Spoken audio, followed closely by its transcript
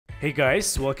Hey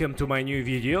guys, welcome to my new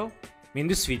video. In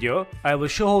this video, I will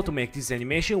show how to make this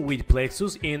animation with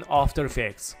Plexus in After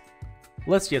Effects.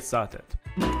 Let's get started.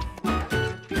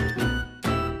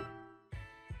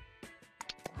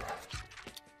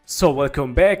 So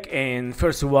welcome back, and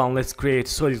first one, let's create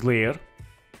solid layer.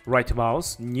 Right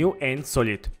mouse, new and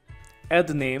solid. Add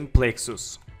the name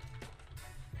Plexus.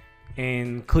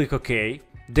 And click OK.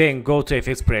 Then go to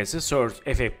Effects Presets, search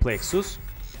Effect Plexus.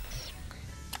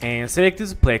 And select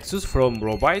this Plexus from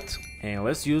Robite, and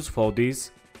let's use for this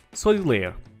solid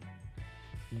layer.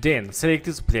 Then select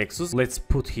this Plexus, let's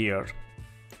put here.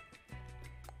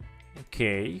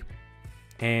 Okay.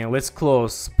 And let's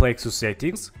close Plexus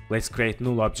settings. Let's create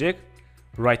null object.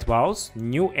 Right mouse,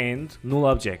 new and null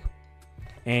object.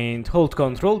 And hold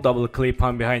Ctrl, double click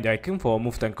pan behind icon for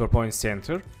move anchor point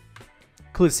center.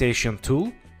 Click selection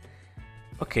tool.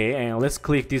 Okay, and let's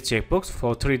click this checkbox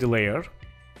for 3D layer.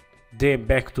 Then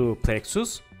back to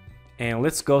Plexus, and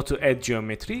let's go to add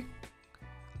geometry.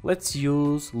 Let's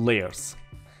use layers,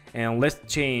 and let's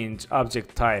change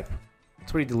object type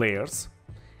 3D layers,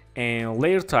 and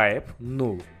layer type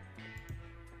null.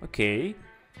 Okay,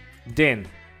 then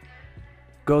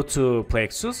go to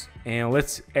Plexus, and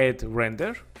let's add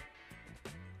render.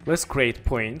 Let's create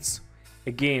points.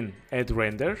 Again, add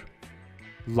render.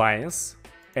 Lines,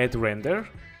 add render.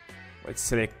 Let's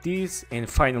select this, and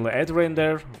finally add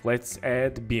render. Let's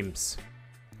add beams.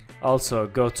 Also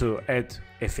go to add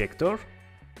effector.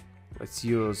 Let's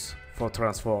use for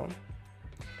transform.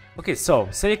 Okay, so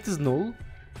select this null.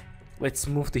 Let's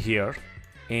move to here,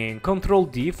 and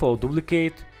Ctrl D for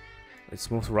duplicate. Let's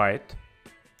move right.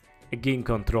 Again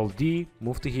Ctrl D,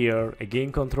 move to here.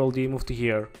 Again Ctrl D, move to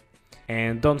here.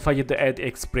 And don't forget to add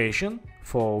expression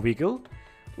for wiggle.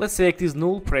 Let's select this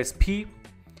null, press P,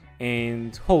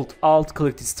 and hold Alt,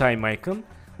 click this time icon.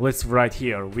 Let's write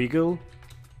here wiggle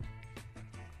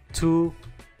to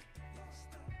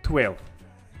 12.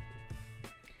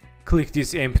 Click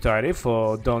this empty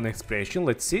for done expression.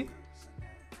 Let's see.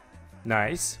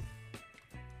 Nice.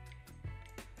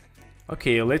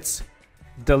 Okay, let's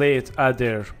delete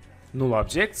other null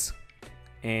objects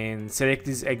and select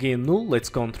this again null.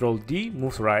 Let's Ctrl D,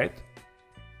 move right.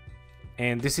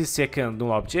 And this is second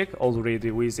null object already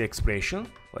with expression.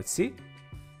 Let's see.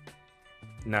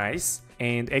 Nice.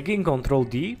 And again Ctrl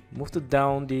D, move to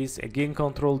down this. Again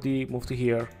Ctrl D, move to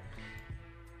here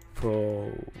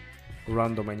for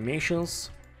random animations.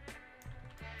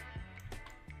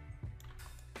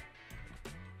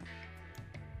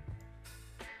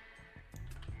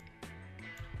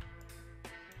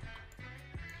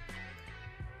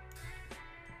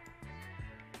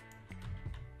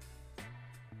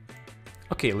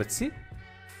 Okay, let's see.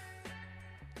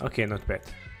 Okay, not bad.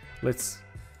 Let's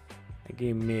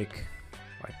again make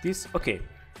like this. Okay,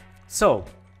 so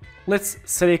let's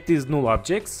select these null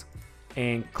objects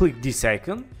and click this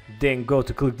icon. Then go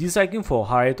to click this icon for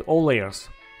hide all layers.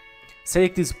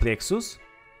 Select this Plexus,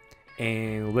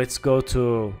 and let's go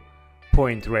to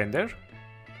point render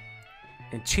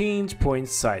and change point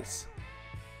size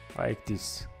like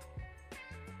this.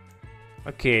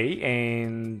 Okay,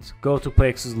 and go to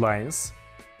Plexus lines.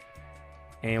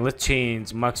 And let's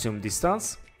change maximum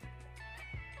distance.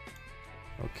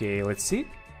 Okay, let's see.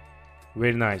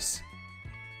 Very nice.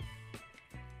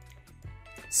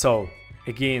 So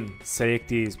again select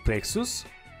this Plexus.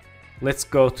 Let's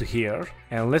go to here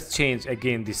and let's change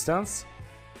again distance.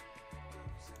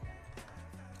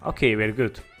 Okay, very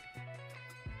good.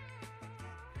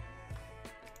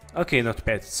 Okay, not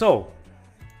bad. So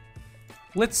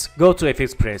let's go to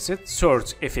Effects Preset,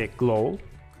 search Effect Glow.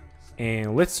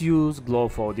 And let's use glow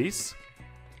for this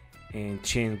and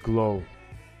change glow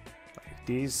like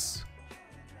this.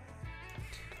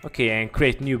 Okay, and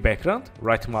create new background.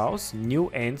 Right mouse, new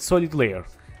and solid layer.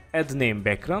 Add name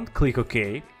background, click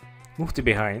OK. Move to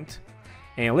behind.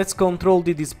 And let's Ctrl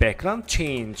D this background,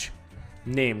 change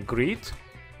name grid.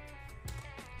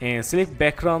 And select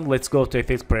background. Let's go to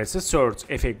Effects Preset, search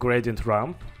Effect Gradient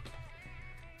Ramp.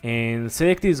 And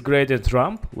select this gradient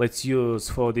ramp. Let's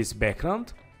use for this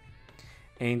background.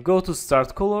 And go to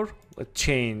start color. Let's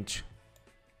change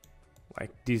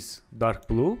like this dark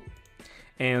blue.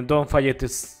 And don't forget to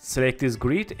select this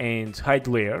grid and hide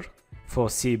layer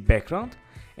for see background.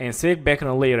 And select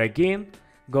background layer again.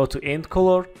 Go to end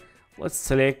color. Let's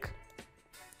select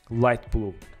light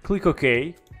blue. Click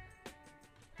OK.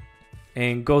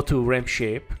 And go to ramp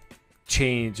shape.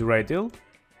 Change radial.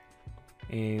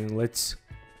 And let's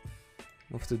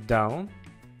move it down.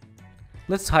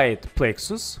 Let's hide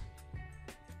Plexus.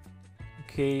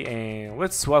 Okay, and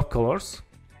let's swap colors.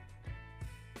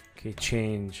 Okay,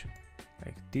 change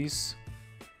like this.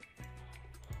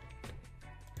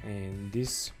 and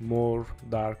this more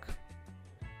dark,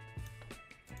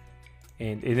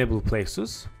 and enable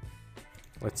Plexus.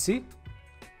 Let's see.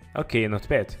 Okay, not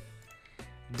bad.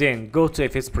 Then go to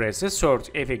FS presets, search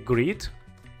effect grid,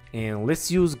 and let's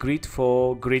use grid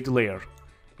for grid layer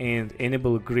and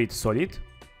enable grid solid.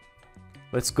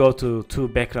 Let's go to two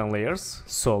background layers,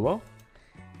 solo,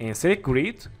 and select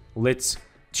grid. Let's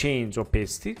change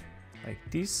opacity like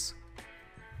this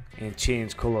and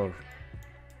change color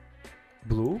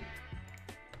blue,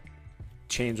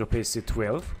 change opacity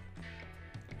 12,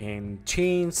 and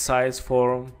change size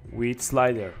form with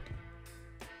slider.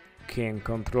 Can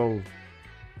control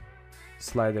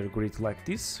slider grid like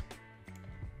this.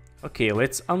 Okay,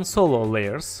 let's unsolo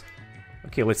layers.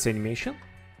 Okay, let's animation.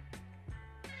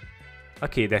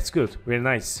 Okay, that's good, very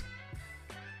nice.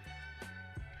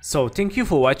 So thank you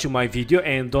for watching my video,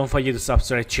 and don't forget to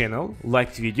subscribe channel,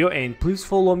 like the video, and please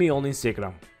follow me on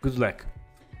Instagram. Good luck.